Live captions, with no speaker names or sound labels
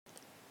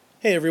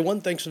Hey everyone,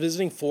 thanks for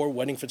visiting for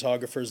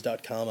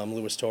weddingphotographers.com. I'm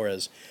Luis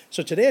Torres.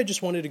 So today I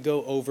just wanted to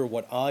go over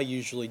what I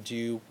usually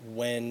do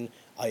when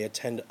I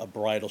attend a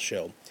bridal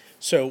show.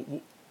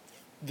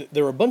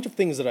 There are a bunch of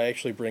things that I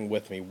actually bring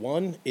with me.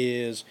 One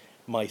is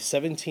my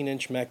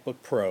 17-inch MacBook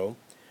Pro.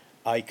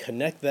 I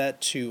connect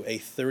that to a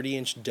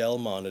 30-inch Dell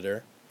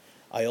monitor.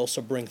 I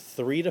also bring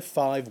 3 to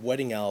 5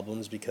 wedding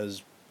albums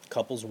because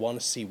couples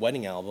want to see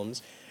wedding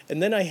albums.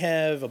 And then I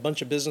have a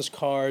bunch of business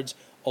cards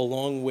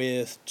along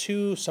with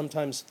two,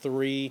 sometimes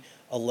three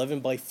 11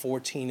 by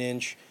 14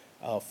 inch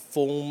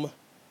foam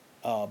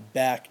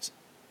backed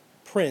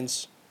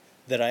prints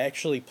that I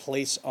actually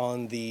place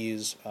on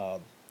these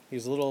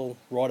little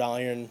wrought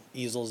iron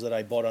easels that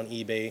I bought on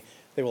eBay.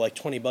 They were like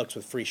 $20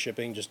 with free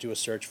shipping. Just do a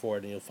search for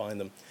it and you'll find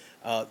them.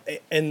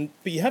 But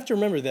you have to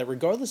remember that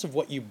regardless of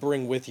what you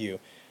bring with you,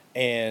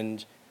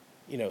 and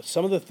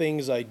some of the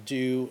things I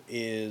do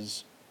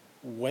is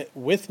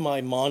with my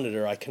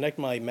monitor, I connect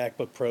my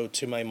MacBook Pro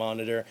to my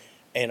monitor,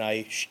 and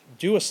I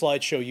do a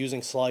slideshow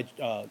using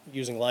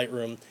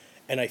Lightroom,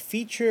 and I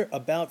feature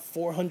about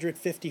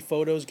 450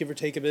 photos, give or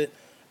take a bit.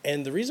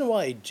 And the reason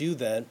why I do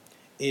that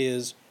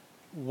is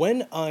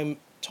when I'm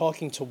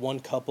talking to one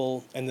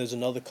couple and there's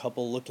another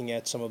couple looking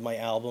at some of my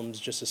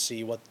albums just to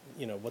see what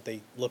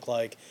they look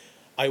like.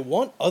 I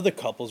want other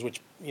couples,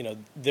 which,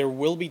 there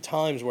will be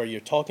times where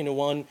you're talking to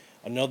one,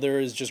 another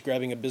is just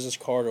grabbing a business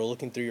card or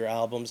looking through your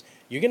albums.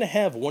 You're going to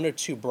have one or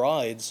two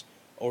brides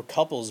or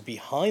couples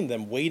behind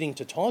them waiting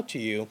to talk to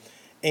you.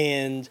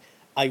 And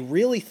I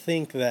really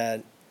think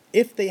that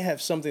if they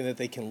have something that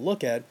they can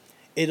look at,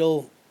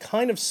 it'll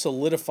kind of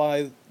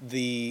solidify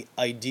the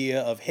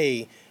idea of,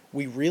 hey,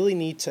 we really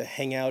need to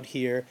hang out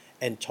here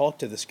and talk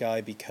to this guy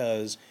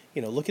because,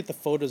 look at the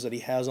photos that he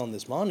has on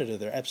this monitor.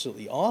 They're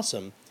absolutely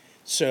awesome.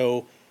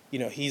 So,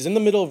 he's in the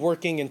middle of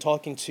working and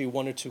talking to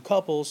one or two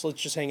couples.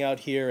 Let's just hang out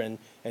here and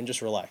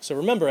just relax. So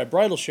remember, at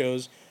bridal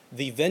shows,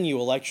 the venue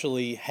will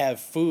actually have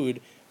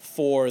food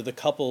for the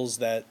couples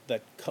that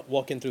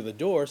walk in through the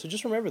door. So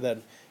just remember that,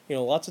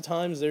 lots of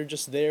times they're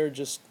just there,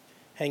 just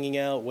hanging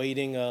out,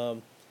 waiting,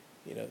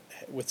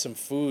 with some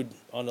food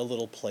on a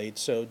little plate.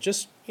 So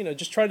just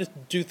try to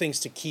do things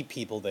to keep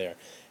people there.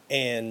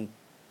 And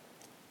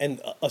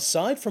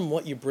aside from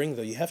what you bring,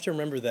 though, you have to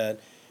remember that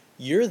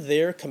you're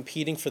there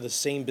competing for the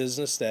same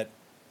business that,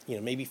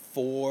 maybe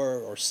 4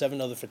 or 7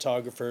 other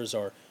photographers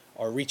are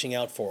reaching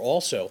out for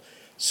also.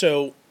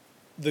 So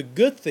the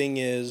good thing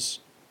is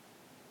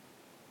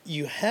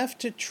you have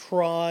to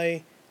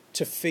try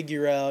to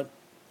figure out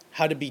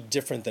how to be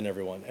different than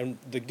everyone. And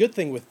the good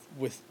thing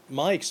with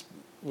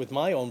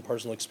my own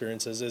personal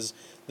experiences is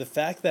the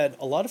fact that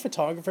a lot of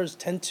photographers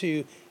tend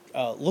to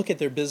look at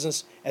their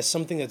business as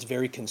something that's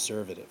very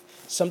conservative,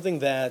 something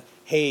that,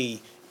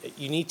 hey,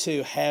 you need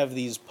to have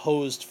these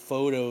posed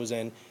photos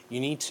and you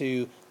need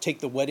to take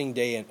the wedding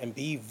day and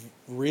be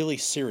really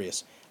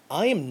serious.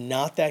 I am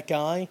not that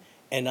guy,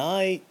 and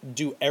I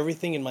do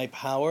everything in my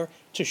power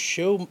to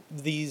show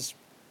these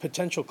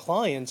potential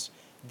clients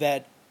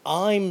that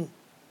I'm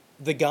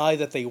the guy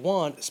that they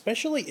want,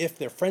 especially if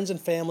their friends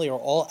and family are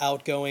all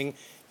outgoing.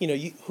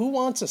 Who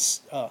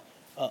wants a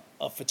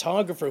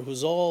photographer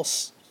who's all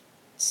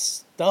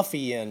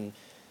stuffy and,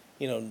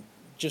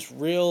 just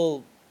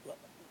real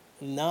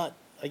not,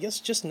 I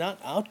guess, just not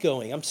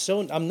outgoing.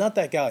 I'm not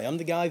that guy. I'm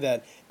the guy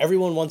that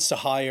everyone wants to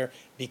hire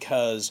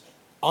because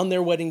on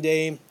their wedding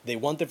day, they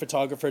want their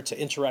photographer to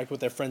interact with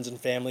their friends and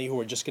family who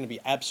are just going to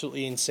be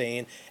absolutely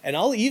insane. And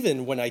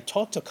when I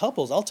talk to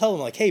couples, I'll tell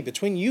them like, hey,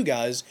 between you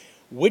guys,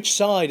 which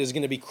side is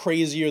going to be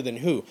crazier than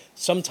who?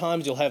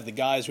 Sometimes you'll have the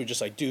guys who are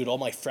just like, dude, all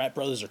my frat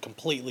brothers are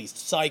completely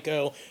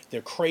psycho.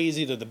 They're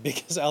crazy. They're the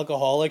biggest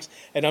alcoholics.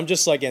 And I'm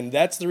just like, and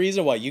that's the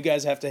reason why you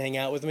guys have to hang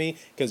out with me.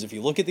 Because if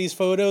you look at these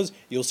photos,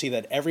 you'll see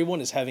that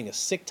everyone is having a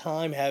sick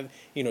time,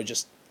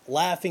 just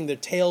laughing their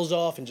tails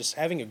off and just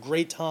having a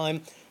great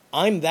time.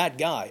 I'm that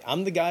guy.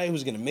 I'm the guy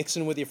who's going to mix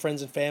in with your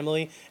friends and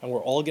family, and we're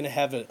all going to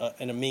have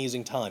an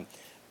amazing time.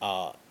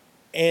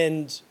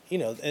 And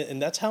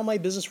that's how my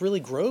business really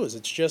grows.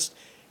 It's just,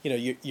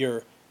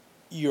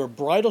 your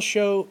bridal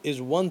show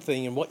is one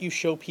thing and what you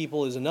show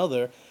people is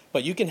another,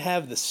 but you can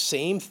have the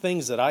same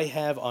things that I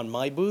have on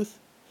my booth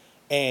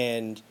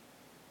and,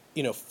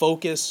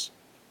 focus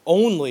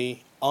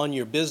only on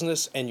your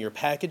business and your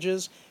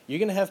packages. You're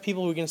going to have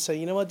people who are going to say,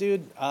 you know what,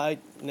 dude,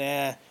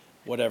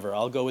 whatever,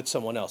 I'll go with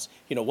someone else.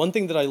 One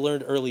thing that I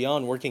learned early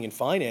on working in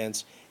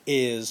finance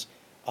is,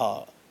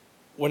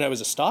 when I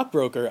was a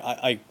stockbroker,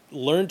 I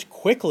learned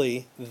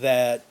quickly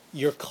that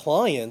your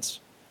clients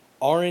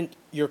aren't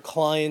your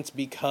clients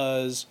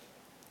because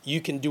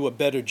you can do a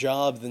better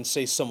job than,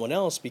 say, someone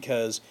else,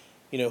 because,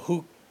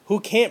 who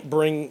can't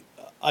bring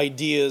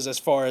ideas as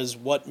far as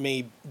what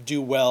may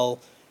do well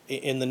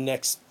in the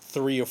next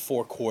 3 or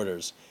 4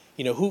 quarters.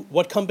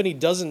 What company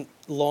doesn't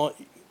launch,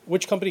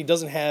 which company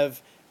doesn't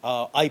have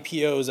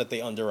IPOs that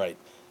they underwrite?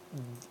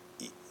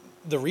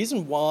 The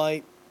reason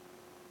why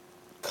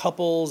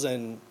couples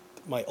and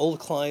my old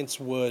clients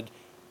would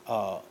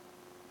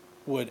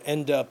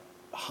end up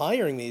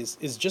hiring me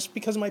is just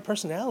because of my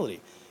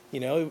personality.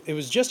 It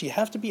was just, you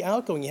have to be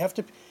outgoing. You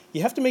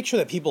have to make sure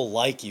that people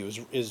like you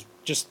is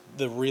just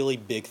the really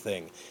big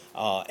thing.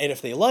 And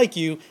if they like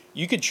you,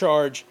 you could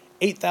charge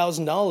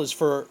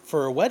 $8,000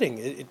 for a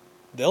wedding.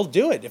 They'll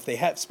do it if they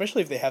have,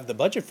 especially if they have the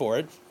budget for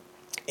it.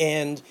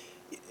 And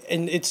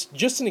it's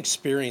just an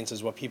experience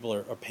is what people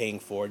are paying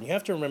for. And you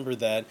have to remember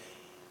that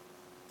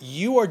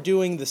you are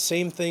doing the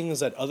same things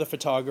that other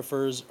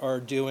photographers are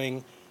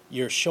doing.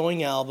 You're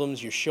showing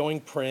albums, you're showing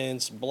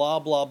prints, blah,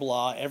 blah,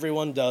 blah.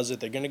 Everyone does it.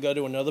 They're going to go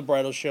to another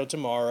bridal show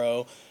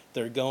tomorrow.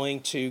 They're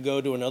going to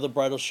go to another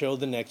bridal show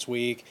the next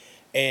week.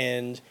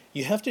 And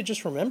you have to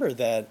just remember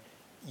that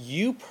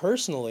you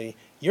personally,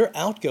 you're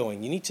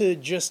outgoing. You need to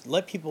just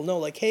let people know,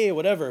 like, hey,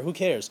 whatever, who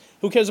cares?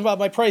 Who cares about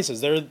my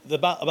prices? They're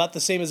about the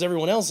same as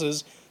everyone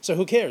else's, so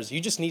who cares? You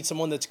just need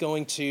someone that's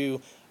going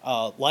to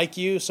like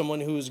you,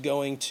 someone who's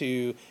going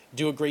to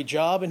do a great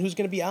job, and who's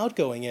going to be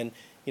outgoing. And,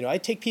 I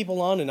take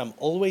people on, and I'm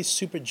always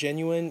super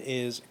genuine,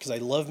 is because I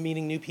love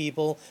meeting new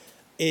people,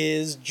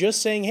 is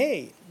just saying,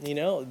 hey,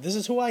 this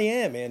is who I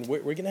am, and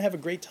we're going to have a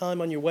great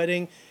time on your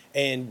wedding,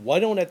 and why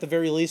don't, at the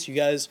very least, you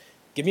guys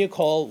give me a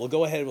call. We'll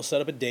go ahead, we'll set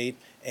up a date,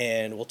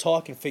 and we'll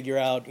talk and figure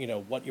out,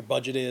 what your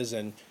budget is,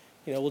 and,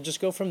 we'll just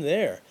go from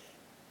there.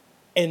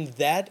 And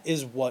that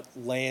is what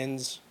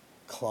lands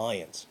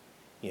clients.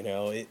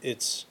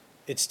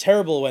 It's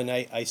terrible when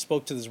I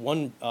spoke to this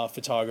one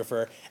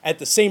photographer at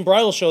the same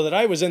bridal show that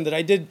I was in,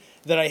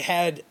 that I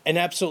had an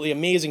absolutely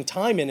amazing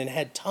time in, and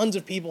had tons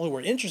of people who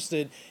were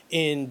interested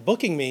in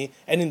booking me,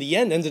 and in the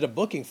end ended up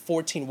booking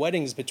 14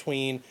 weddings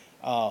between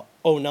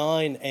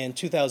 2009 and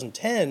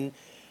 2010.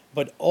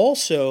 But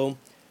also,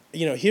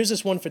 here's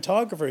this one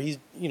photographer. He's,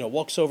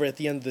 walks over at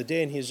the end of the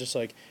day, and he's just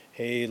like,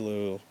 hey,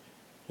 Lou,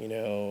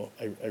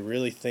 I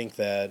really think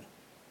that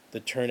the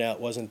turnout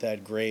wasn't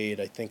that great.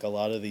 I think a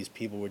lot of these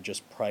people were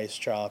just price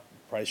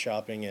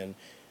shopping, and,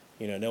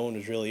 no one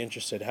was really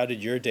interested. How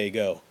did your day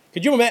go?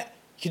 Could you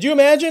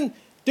imagine?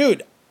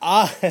 Dude,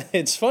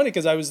 it's funny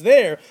because I was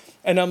there,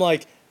 and I'm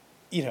like,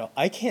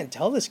 I can't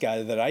tell this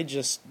guy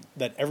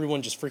that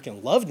everyone just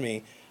freaking loved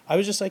me. I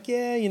was just like,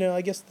 yeah,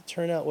 I guess the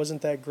turnout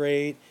wasn't that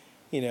great.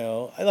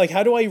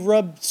 How do I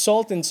rub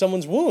salt in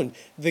someone's wound?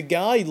 The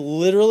guy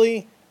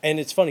literally, and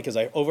it's funny because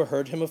I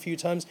overheard him a few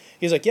times.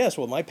 He's like, yes,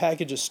 well, my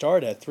packages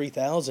start at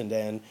 $3,000,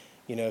 and,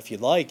 if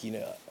you'd like,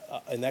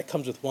 and that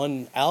comes with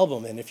one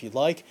album, and if you'd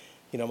like,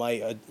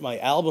 my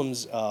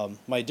albums,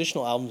 my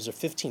additional albums are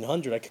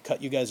 $1,500. I could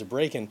cut you guys a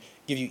break and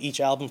give you each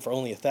album for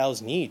only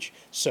 $1,000 each.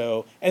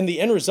 So, and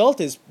the end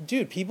result is,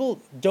 dude, people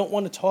don't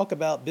want to talk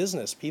about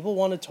business. People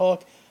want to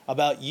talk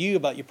about you,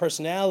 about your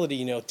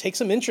personality. Take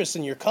some interest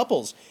in your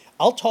couples.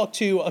 I'll talk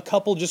to a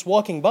couple just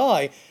walking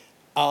by,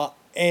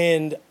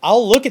 and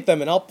I'll look at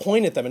them and I'll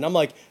point at them, and I'm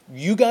like,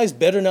 you guys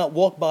better not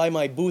walk by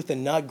my booth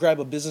and not grab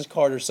a business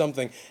card or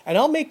something. And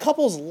I'll make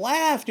couples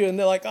laugh, dude, and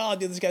they're like, oh,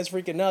 dude, this guy's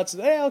freaking nuts.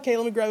 Hey, okay,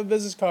 let me grab a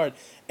business card.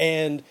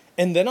 And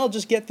then I'll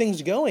just get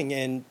things going.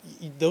 And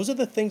those are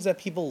the things that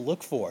people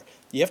look for.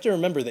 You have to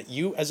remember that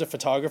you, as a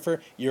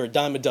photographer, you're a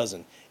dime a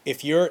dozen.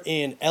 If you're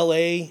in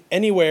LA,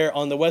 anywhere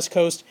on the West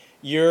Coast,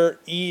 it's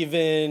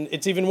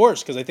even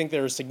worse, because I think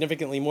there are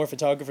significantly more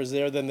photographers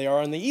there than there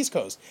are on the East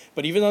Coast.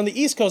 But even on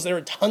the East Coast, there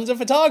are tons of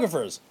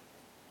photographers.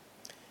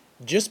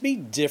 Just be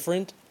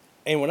different.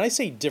 And when I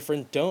say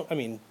different,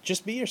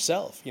 just be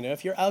yourself.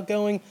 If you're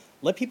outgoing,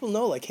 let people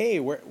know, like,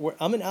 hey,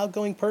 I'm an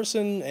outgoing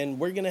person, and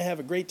we're going to have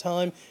a great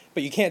time.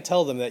 But you can't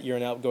tell them that you're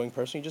an outgoing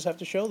person. You just have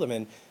to show them.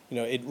 And,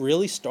 it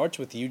really starts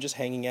with you just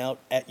hanging out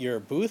at your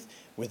booth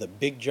with a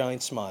big,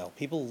 giant smile.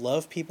 People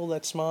love people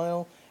that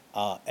smile.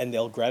 And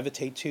they'll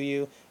gravitate to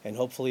you, and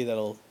hopefully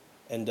that'll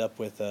end up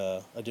with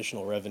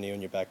additional revenue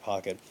in your back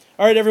pocket.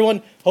 All right,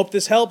 everyone. Hope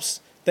this helps.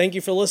 Thank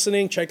you for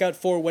listening. Check out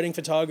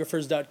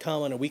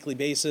forweddingphotographers.com on a weekly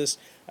basis.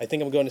 I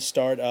think I'm going to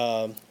start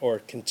or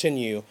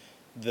continue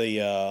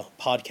the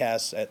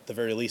podcasts at the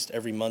very least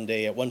every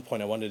Monday. At one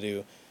point, I wanted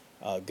to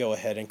go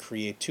ahead and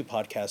create 2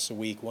 podcasts a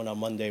week, one on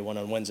Monday, one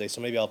on Wednesday. So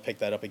maybe I'll pick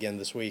that up again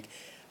this week.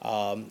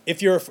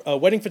 If you're a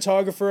wedding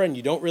photographer and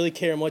you don't really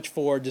care much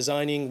for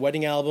designing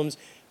wedding albums,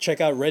 check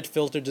out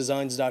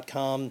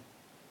redfilterdesigns.com,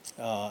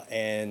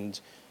 and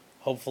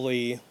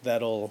hopefully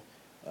that'll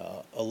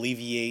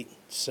alleviate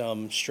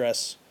some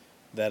stress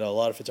that a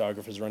lot of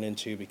photographers run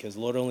into, because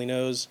Lord only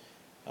knows,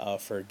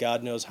 for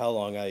God knows how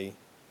long, I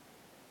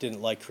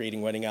didn't like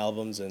creating wedding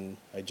albums, and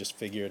I just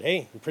figured,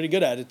 hey, I'm pretty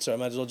good at it, so I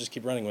might as well just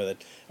keep running with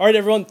it. All right,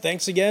 everyone,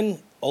 thanks again.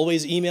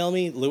 Always email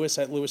me,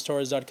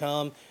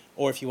 lewis@lewistorres.com.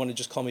 Or if you want to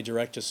just call me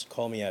direct, just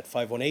call me at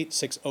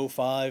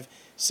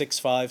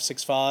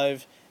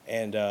 518-605-6565.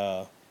 And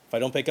if I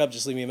don't pick up,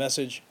 just leave me a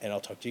message, and I'll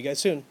talk to you guys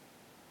soon.